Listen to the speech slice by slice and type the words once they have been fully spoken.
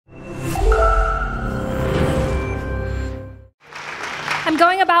I'm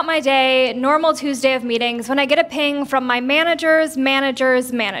going about my day, normal Tuesday of meetings, when I get a ping from my manager's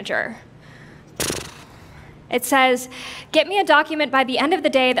manager's manager. It says, get me a document by the end of the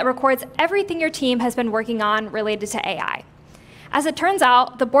day that records everything your team has been working on related to AI. As it turns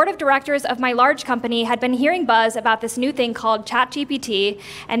out, the board of directors of my large company had been hearing buzz about this new thing called ChatGPT,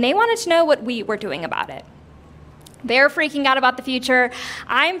 and they wanted to know what we were doing about it. They're freaking out about the future.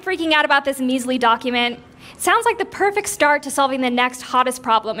 I'm freaking out about this measly document. It sounds like the perfect start to solving the next hottest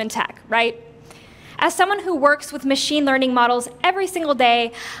problem in tech, right? As someone who works with machine learning models every single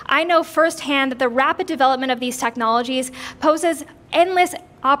day, I know firsthand that the rapid development of these technologies poses endless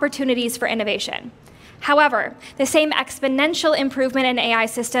opportunities for innovation. However, the same exponential improvement in AI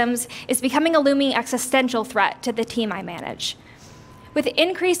systems is becoming a looming existential threat to the team I manage. With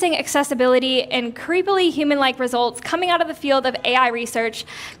increasing accessibility and creepily human-like results coming out of the field of AI research,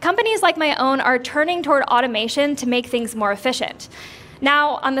 companies like my own are turning toward automation to make things more efficient.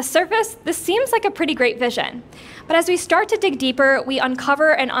 Now, on the surface, this seems like a pretty great vision. But as we start to dig deeper, we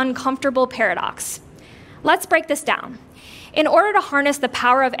uncover an uncomfortable paradox. Let's break this down. In order to harness the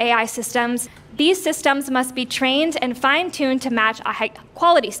power of AI systems, these systems must be trained and fine-tuned to match a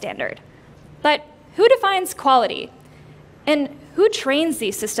high-quality standard. But who defines quality? And who trains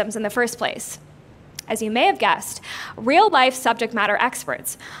these systems in the first place? As you may have guessed, real-life subject matter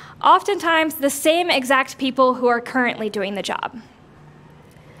experts, oftentimes the same exact people who are currently doing the job.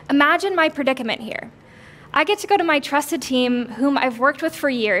 Imagine my predicament here. I get to go to my trusted team, whom I've worked with for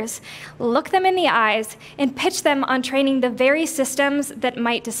years, look them in the eyes, and pitch them on training the very systems that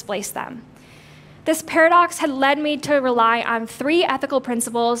might displace them. This paradox had led me to rely on 3 ethical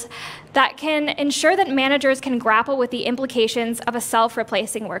principles that can ensure that managers can grapple with the implications of a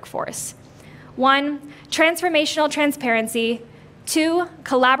self-replacing workforce. 1, transformational transparency. 2,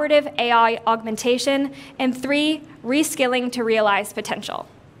 collaborative AI augmentation. And 3, reskilling to realize potential.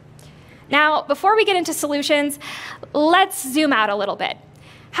 Now, before we get into solutions, let's zoom out a little bit.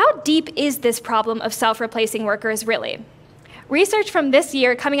 How deep is this problem of self-replacing workers really? Research from this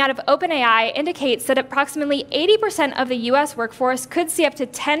year coming out of OpenAI indicates that approximately 80% of the US workforce could see up to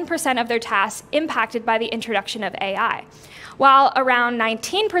 10% of their tasks impacted by the introduction of AI, while around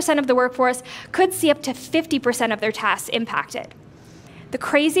 19% of the workforce could see up to 50% of their tasks impacted. The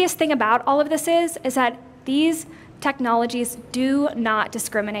craziest thing about all of this is that these technologies do not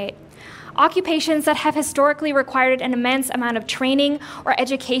discriminate. Occupations that have historically required an immense amount of training or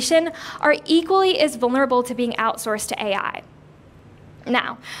education are equally as vulnerable to being outsourced to AI.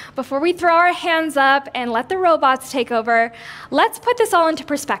 Now, before we throw our hands up and let the robots take over, let's put this all into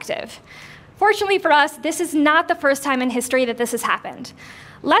perspective. Fortunately for us, this is not the first time in history that this has happened.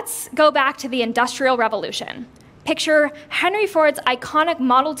 Let's go back to the Industrial Revolution. Picture Henry Ford's iconic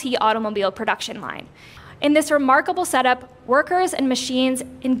Model T automobile production line. In this remarkable setup, workers and machines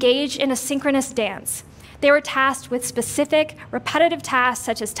engaged in a synchronous dance. They were tasked with specific, repetitive tasks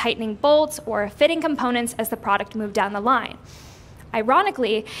such as tightening bolts or fitting components as the product moved down the line.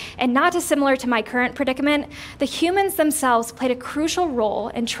 Ironically, and not dissimilar to my current predicament, the humans themselves played a crucial role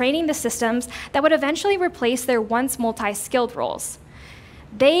in training the systems that would eventually replace their once multi-skilled roles.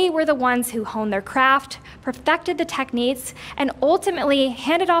 They were the ones who honed their craft, perfected the techniques, and ultimately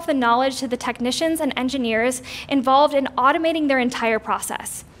handed off the knowledge to the technicians and engineers involved in automating their entire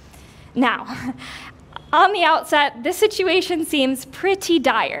process. Now, on the outset, this situation seems pretty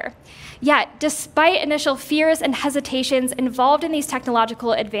dire. Yet, despite initial fears and hesitations involved in these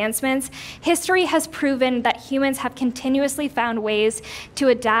technological advancements, history has proven that humans have continuously found ways to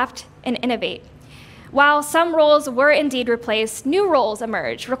adapt and innovate. While some roles were indeed replaced, new roles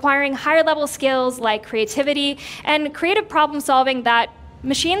emerged, requiring higher-level skills like creativity and creative problem-solving that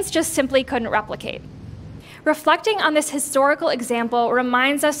machines just simply couldn't replicate. Reflecting on this historical example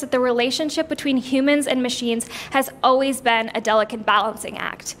reminds us that the relationship between humans and machines has always been a delicate balancing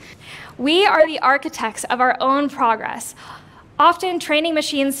act. We are the architects of our own progress, often training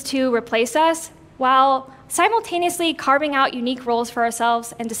machines to replace us, while simultaneously carving out unique roles for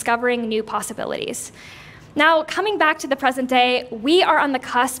ourselves and discovering new possibilities. Now, coming back to the present day, we are on the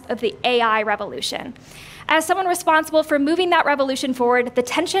cusp of the AI revolution. As someone responsible for moving that revolution forward, the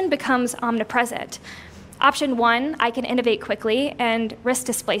tension becomes omnipresent. Option 1, I can innovate quickly and risk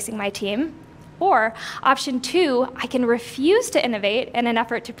displacing my team. Or option 2, I can refuse to innovate in an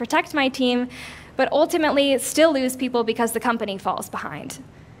effort to protect my team, but ultimately still lose people because the company falls behind.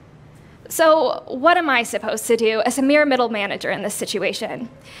 So what am I supposed to do as a mere middle manager in this situation?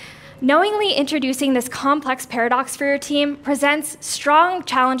 Knowingly introducing this complex paradox for your team presents strong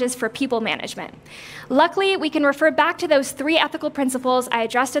challenges for people management. Luckily, we can refer back to those 3 ethical principles I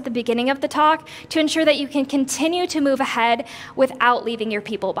addressed at the beginning of the talk to ensure that you can continue to move ahead without leaving your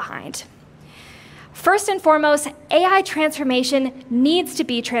people behind. First and foremost, AI transformation needs to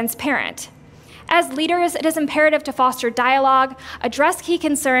be transparent. As leaders, it is imperative to foster dialogue, address key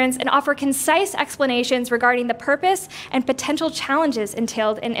concerns, and offer concise explanations regarding the purpose and potential challenges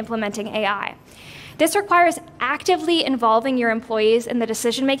entailed in implementing AI. This requires actively involving your employees in the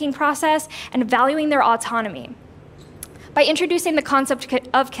decision-making process and valuing their autonomy. By introducing the concept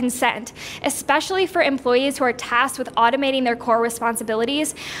of consent, especially for employees who are tasked with automating their core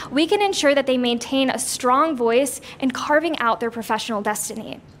responsibilities, we can ensure that they maintain a strong voice in carving out their professional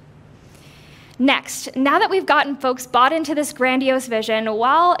destiny. Next, now that we've gotten folks bought into this grandiose vision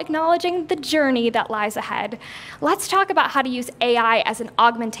while acknowledging the journey that lies ahead, let's talk about how to use AI as an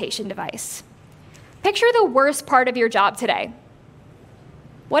augmentation device. Picture the worst part of your job today.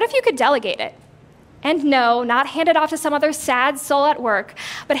 What if you could delegate it? And no, not hand it off to some other sad soul at work,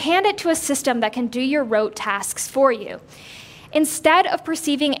 but hand it to a system that can do your rote tasks for you. Instead of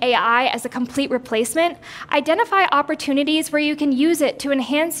perceiving AI as a complete replacement, identify opportunities where you can use it to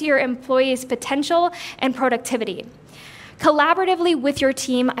enhance your employees' potential and productivity. Collaboratively with your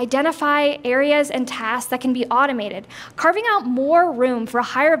team, identify areas and tasks that can be automated, carving out more room for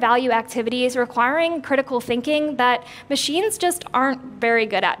higher value activities requiring critical thinking that machines just aren't very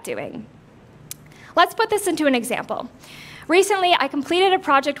good at doing. Let's put this into an example. Recently, I completed a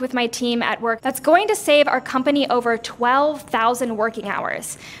project with my team at work that's going to save our company over 12,000 working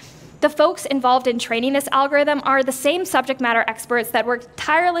hours. The folks involved in training this algorithm are the same subject matter experts that worked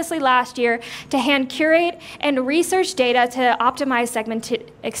tirelessly last year to hand curate and research data to optimize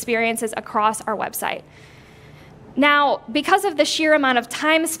segmented experiences across our website. Now, because of the sheer amount of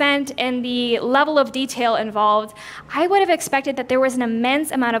time spent and the level of detail involved, I would have expected that there was an immense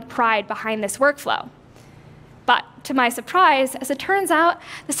amount of pride behind this workflow. But to my surprise, as it turns out,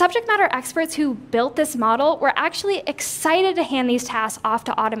 the subject matter experts who built this model were actually excited to hand these tasks off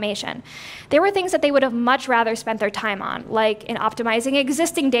to automation. There were things that they would have much rather spent their time on, like in optimizing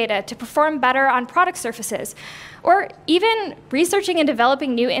existing data to perform better on product surfaces, or even researching and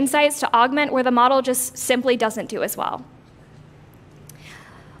developing new insights to augment where the model just simply doesn't do as well.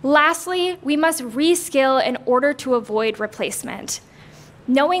 Lastly, we must reskill in order to avoid replacement.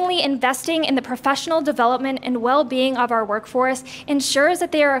 Knowingly investing in the professional development and well-being of our workforce ensures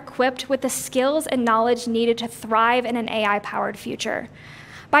that they are equipped with the skills and knowledge needed to thrive in an AI-powered future.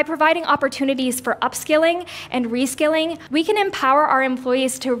 By providing opportunities for upskilling and reskilling, we can empower our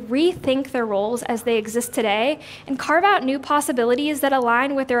employees to rethink their roles as they exist today and carve out new possibilities that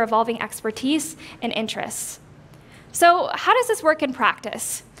align with their evolving expertise and interests. So, how does this work in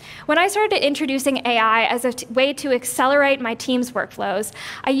practice? When I started introducing AI as a way to accelerate my team's workflows,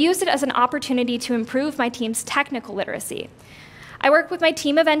 I used it as an opportunity to improve my team's technical literacy. I worked with my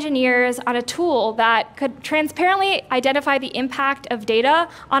team of engineers on a tool that could transparently identify the impact of data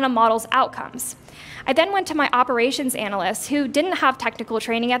on a model's outcomes. I then went to my operations analysts who didn't have technical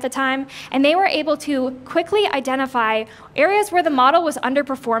training at the time, and they were able to quickly identify areas where the model was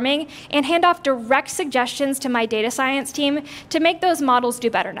underperforming and hand off direct suggestions to my data science team to make those models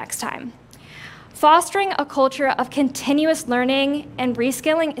do better next time. Fostering a culture of continuous learning and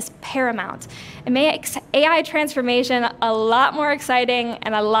reskilling is paramount. It makes AI transformation a lot more exciting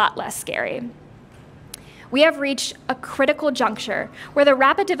and a lot less scary. We have reached a critical juncture where the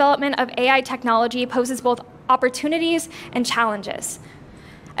rapid development of AI technology poses both opportunities and challenges.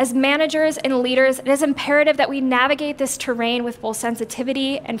 As managers and leaders, it is imperative that we navigate this terrain with both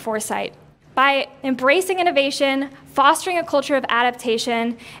sensitivity and foresight. By embracing innovation, fostering a culture of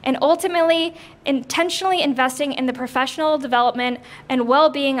adaptation, and ultimately intentionally investing in the professional development and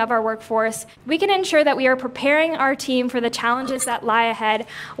well-being of our workforce, we can ensure that we are preparing our team for the challenges that lie ahead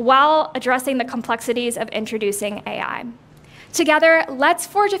while addressing the complexities of introducing AI. Together, let's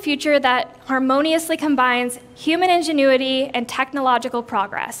forge a future that harmoniously combines human ingenuity and technological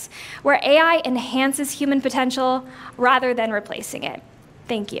progress, where AI enhances human potential rather than replacing it.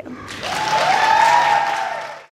 Thank you.